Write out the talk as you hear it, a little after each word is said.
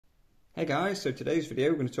Hey guys, so today's video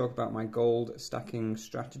we're going to talk about my gold stacking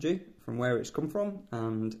strategy, from where it's come from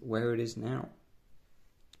and where it is now.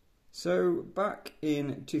 So back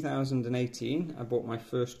in 2018 I bought my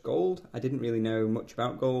first gold. I didn't really know much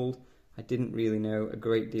about gold. I didn't really know a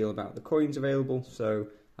great deal about the coins available, so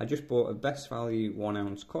I just bought a best value 1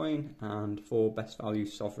 ounce coin and 4 best value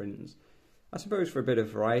sovereigns. I suppose for a bit of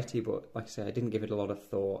variety, but like I say, I didn't give it a lot of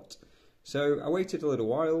thought. So I waited a little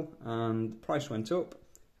while and the price went up.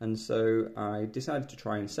 And so I decided to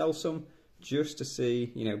try and sell some just to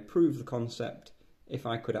see, prove the concept if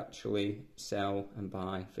I could actually sell and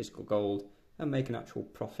buy physical gold and make an actual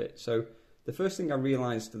profit. So the first thing I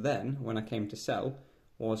realized then when I came to sell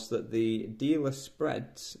was that the dealer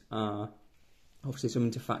spreads are obviously something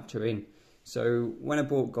to factor in. So when I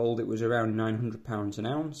bought gold, it was around £900 an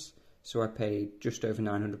ounce. So I paid just over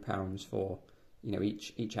 £900 for,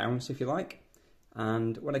 each ounce, if you like.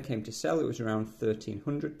 And when I came to sell, it was around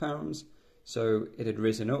 £1,300, so it had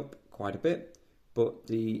risen up quite a bit, but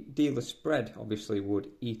the dealer spread obviously would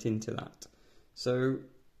eat into that. So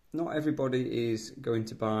not everybody is going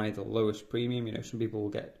to buy the lowest premium. Some people will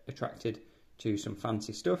get attracted to some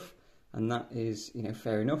fancy stuff, and that is,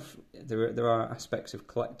 fair enough. There are aspects of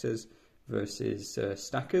collectors versus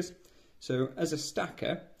stackers. So as a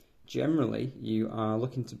stacker, generally you are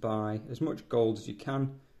looking to buy as much gold as you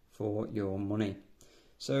can for your money.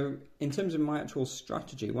 So in terms of my actual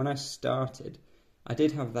strategy, when I started, I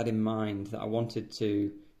did have that in mind, that I wanted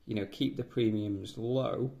to, keep the premiums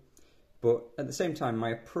low, but at the same time, my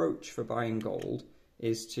approach for buying gold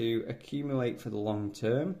is to accumulate for the long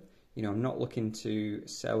term. I'm not looking to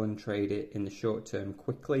sell and trade it in the short term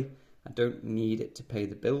quickly. I don't need it to pay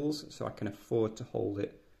the bills, so I can afford to hold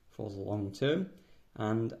it for the long term.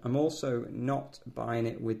 And I'm also not buying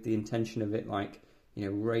it with the intention of it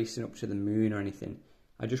racing up to the moon or anything.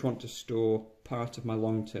 I just want to store part of my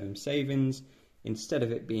long-term savings. Instead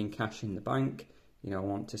of it being cash in the bank, I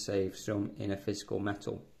want to save some in a physical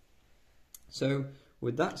metal. So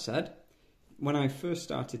with that said, when I first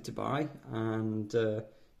started to buy and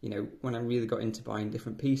when I really got into buying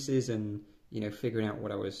different pieces and figuring out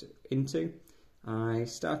what I was into, I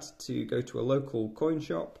started to go to a local coin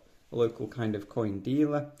shop, a local kind of coin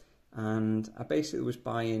dealer, and I basically was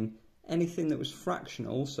buying anything that was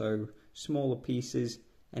fractional, so smaller pieces,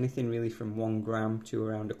 anything really from 1 gram to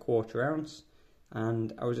around a quarter ounce.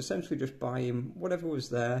 And I was essentially just buying whatever was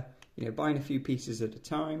there, buying a few pieces at a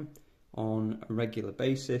time on a regular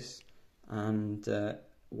basis, and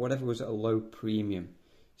whatever was at a low premium.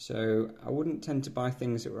 So I wouldn't tend to buy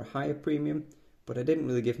things that were a higher premium, but I didn't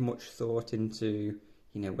really give much thought into,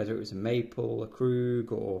 whether it was a maple, a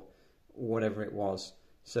Krug, or whatever it was.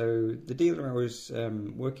 So the dealer I was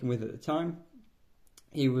working with at the time,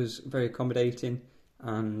 he was very accommodating,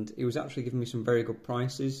 and he was actually giving me some very good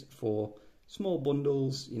prices for small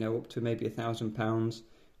bundles, up to maybe £1,000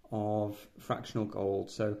 of fractional gold.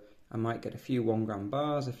 So I might get a few 1 gram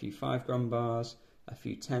bars, a few 5 gram bars, a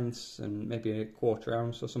few tenths, and maybe a quarter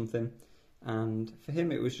ounce or something. And for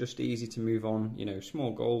him, it was just easy to move on,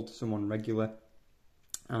 small gold to someone regular,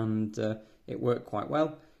 and it worked quite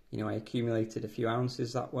well. I accumulated a few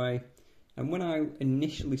ounces that way. And when I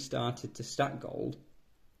initially started to stack gold,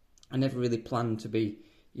 I never really planned to be,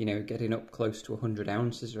 getting up close to 100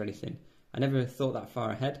 ounces or anything. I never thought that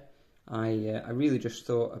far ahead. I really just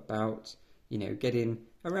thought about, getting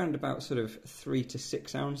around about sort of 3 to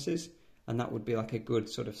 6 ounces, and that would be like a good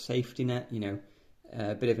sort of safety net,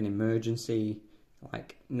 a bit of an emergency,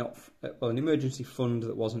 an emergency fund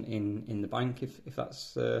that wasn't in the bank, if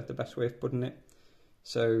that's the best way of putting it.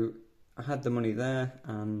 So I had the money there,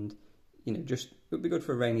 and just it would be good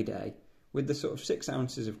for a rainy day. With the sort of 6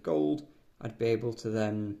 ounces of gold, I'd be able to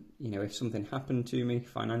then, if something happened to me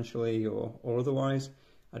financially or otherwise,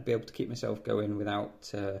 I'd be able to keep myself going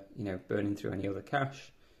without burning through any other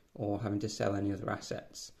cash or having to sell any other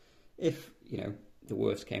assets if the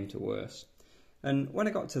worst came to worse. And when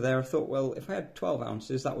I got to there, I thought, well, if I had 12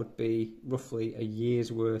 ounces, that would be roughly a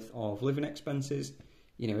year's worth of living expenses.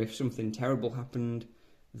 If something terrible happened,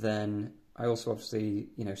 then I also obviously,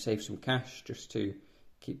 save some cash just to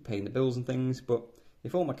keep paying the bills and things. But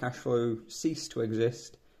if all my cash flow ceased to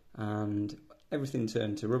exist and everything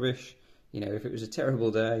turned to rubbish, if it was a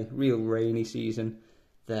terrible day, real rainy season,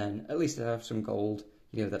 then at least I'd have some gold,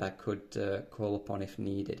 that I could call upon if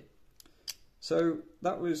needed. So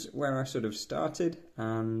that was where I sort of started,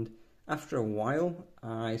 and after a while,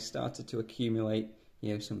 I started to accumulate,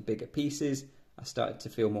 some bigger pieces. I started to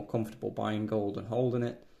feel more comfortable buying gold and holding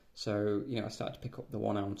it. So, I started to pick up the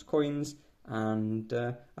 1 ounce coins, and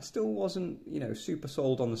I still wasn't, super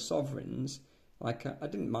sold on the sovereigns. Like, I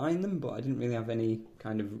didn't mind them, but I didn't really have any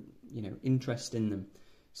kind of, interest in them.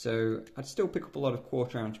 So I'd still pick up a lot of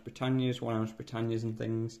 1/4 ounce Britannias, 1 ounce Britannias and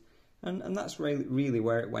things, and that's really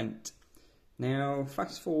where it went. Now,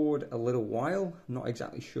 fast forward a little while, I'm not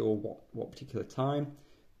exactly sure what particular time,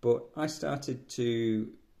 but I started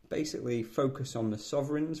to basically focus on the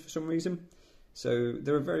sovereigns for some reason. So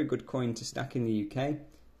they're a very good coin to stack in the UK,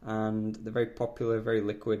 and they're very popular, very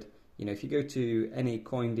liquid. If you go to any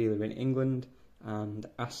coin dealer in England and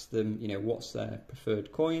ask them, what's their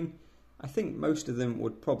preferred coin, I think most of them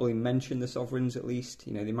would probably mention the sovereigns at least.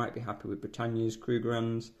 They might be happy with Britannias,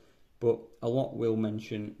 Krugerrands, but a lot will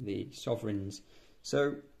mention the sovereigns.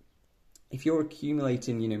 So if you're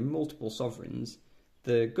accumulating, multiple sovereigns,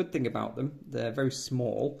 the good thing about them, they're very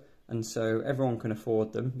small, and so everyone can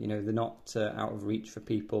afford them. They're not out of reach for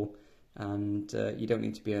people, and you don't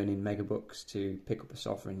need to be earning megabucks to pick up a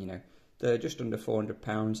sovereign. They're just under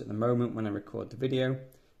 £400 at the moment when I record the video,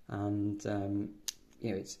 and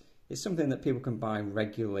it's something that people can buy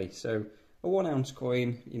regularly. So a 1 ounce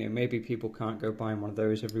coin, maybe people can't go buying one of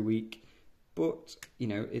those every week, but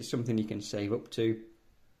it's something you can save up to,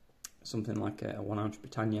 something like a 1 ounce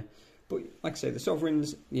Britannia. But like I say, the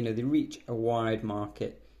sovereigns, they reach a wide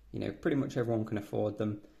market. Pretty much everyone can afford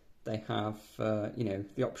them. They have,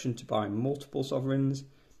 the option to buy multiple sovereigns,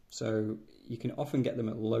 so you can often get them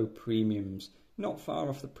at low premiums, not far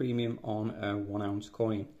off the premium on a 1 ounce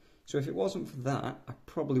coin. So if it wasn't for that, I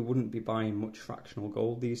probably wouldn't be buying much fractional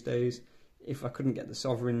gold these days. If I couldn't get the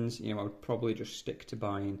sovereigns, I would probably just stick to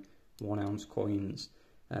buying 1 ounce coins.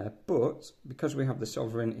 But because we have the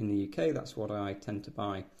sovereign in the UK, that's what I tend to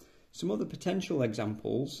buy. Some other potential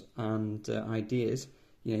examples and ideas,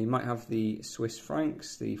 you might have the Swiss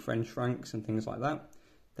francs, the French francs and things like that.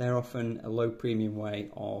 They're often a low premium way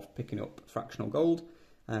of picking up fractional gold.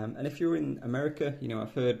 And if you're in America,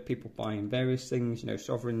 I've heard people buying various things,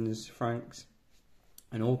 sovereigns, francs,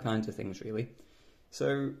 and all kinds of things really.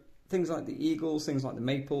 So things like the eagles, things like the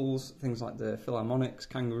maples, things like the philharmonics,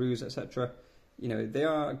 kangaroos, etc. They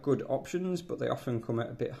are good options, but they often come at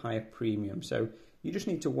a bit higher premium. So you just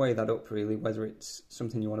need to weigh that up really, whether it's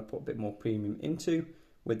something you want to put a bit more premium into,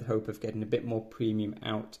 with the hope of getting a bit more premium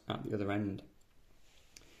out at the other end.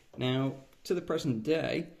 Now, to the present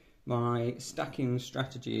day, my stacking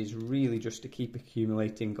strategy is really just to keep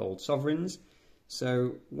accumulating gold sovereigns.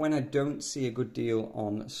 So when I don't see a good deal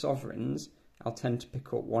on sovereigns, I'll tend to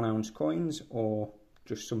pick up 1 ounce coins or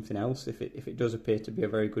just something else if it does appear to be a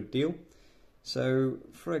very good deal. So,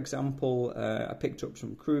 for example, I picked up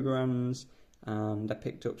some Krugerrands and I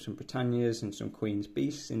picked up some Britannias and some Queen's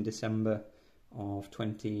Beasts in December of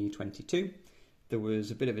 2022. There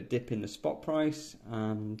was a bit of a dip in the spot price,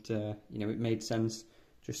 and it made sense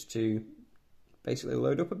just to basically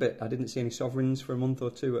load up a bit. I didn't see any sovereigns for a month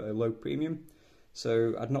or two at a low premium,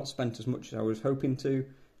 so I'd not spent as much as I was hoping to,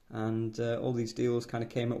 and all these deals kind of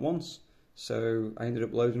came at once, so I ended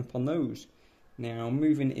up loading up on those. Now,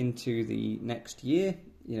 moving into the next year,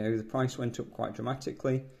 the price went up quite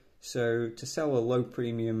dramatically, so to sell a low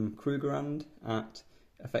premium Krugerrand at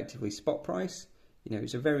effectively spot price,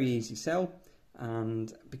 it's a very easy sell,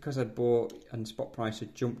 and because I'd bought and spot price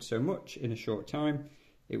had jumped so much in a short time,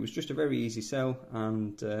 it was just a very easy sell,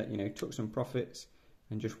 and took some profits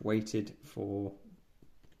and just waited for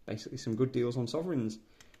basically some good deals on sovereigns.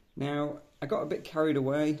 Now, I got a bit carried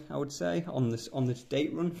away, I would say, on this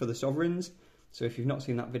date run for the sovereigns. So if you've not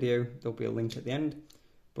seen that video, there'll be a link at the end.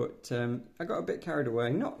 But I got a bit carried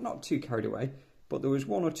away, not too carried away, but there was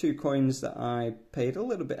 1 or 2 coins that I paid a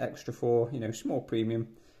little bit extra for, small premium,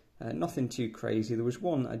 nothing too crazy. There was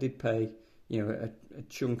one I did pay, a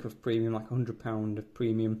chunk of premium, like £100 of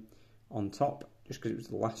premium on top, just because it was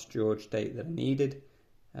the last George date that I needed.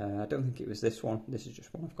 I don't think it was this one. This is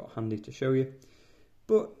just one I've got handy to show you.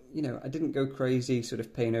 But, I didn't go crazy sort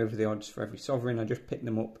of paying over the odds for every sovereign. I just picked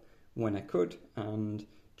them up when I could and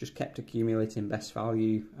just kept accumulating best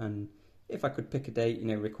value. And if I could pick a date,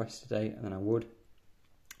 request a date, and then I would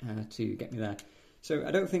to get me there. So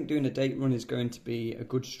I don't think doing a date run is going to be a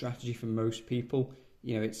good strategy for most people.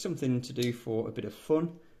 It's something to do for a bit of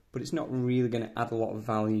fun, but it's not really going to add a lot of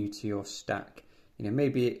value to your stack.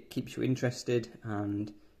 Maybe it keeps you interested,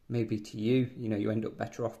 and maybe to you, you end up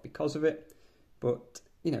better off because of it. But,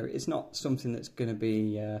 it's not something that's going to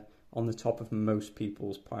be on the top of most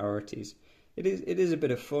people's priorities. It is a bit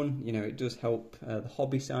of fun, it does help the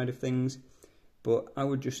hobby side of things, but I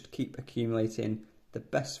would just keep accumulating the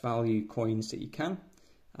best value coins that you can,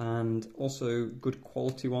 and also good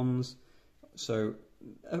quality ones. So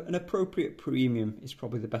an appropriate premium is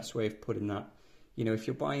probably the best way of putting that. If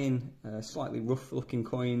you're buying slightly rough looking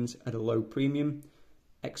coins at a low premium,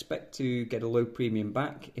 expect to get a low premium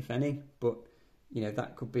back, if any, but you know,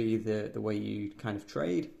 that could be the way you kind of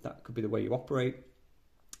trade, that could be the way you operate.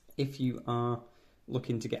 If you are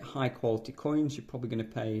looking to get high quality coins, you're probably going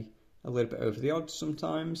to pay a little bit over the odds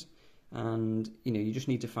sometimes, and you know, you just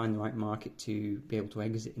need to find the right market to be able to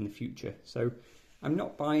exit in the future. So I'm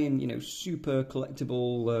not buying, you know, super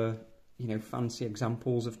collectible, you know, fancy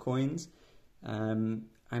examples of coins.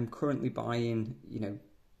 I'm currently buying, you know,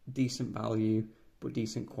 decent value but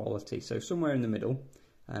decent quality, so somewhere in the middle.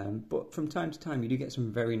 But from time to time you do get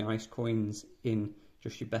some very nice coins in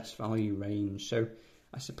just your best value range. So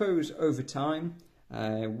I suppose over time,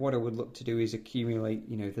 what I would look to do is accumulate,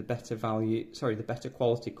 you know, the better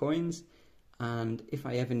quality coins. And if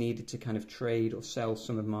I ever needed to kind of trade or sell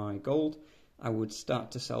some of my gold, I would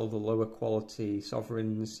start to sell the lower quality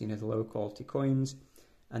sovereigns, you know, the lower quality coins,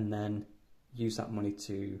 and then use that money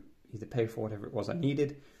to either pay for whatever it was I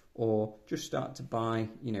needed, or just start to buy,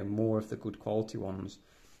 you know, more of the good quality ones,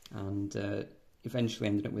 and eventually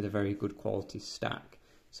ended up with a very good quality stack.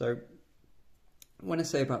 So when I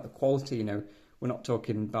say about the quality, you know, we're not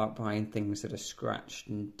talking about buying things that are scratched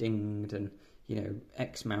and dinged and, you know,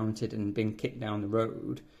 X-mounted and being kicked down the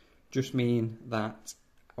road. Just mean that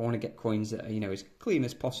I want to get coins that are, you know, as clean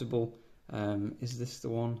as possible. Is this the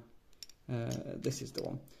one? This is the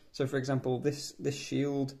one. So for example, this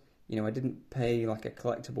shield, you know, I didn't pay like a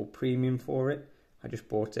collectible premium for it. I just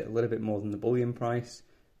bought it a little bit more than the bullion price,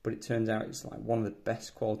 but it turns out it's like one of the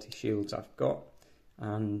best quality shields I've got,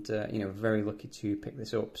 and you know, very lucky to pick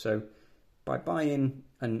this up. So by buying,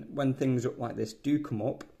 and when things up like this do come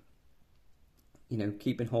up, you know,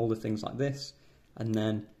 keeping hold of things like this, and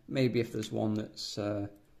then maybe if there's one that's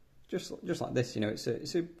just like this, you know, it's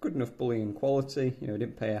a good enough bullion quality, you know, I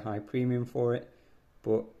didn't pay a high premium for it,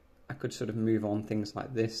 but I could sort of move on things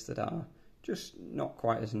like this that are just not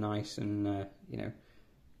quite as nice and you know,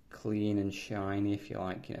 clean and shiny, if you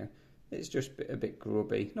like. You know, it's just a bit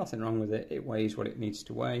grubby. Nothing wrong with it. It weighs what it needs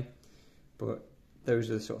to weigh, but those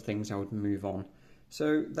are the sort of things I would move on.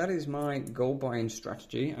 So that is my gold buying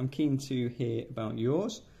strategy. I'm keen to hear about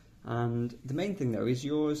yours. And the main thing though, is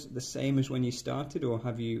yours the same as when you started, or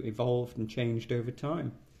have you evolved and changed over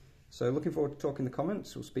time? So looking forward to talking in the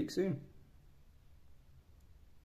comments. We'll speak soon.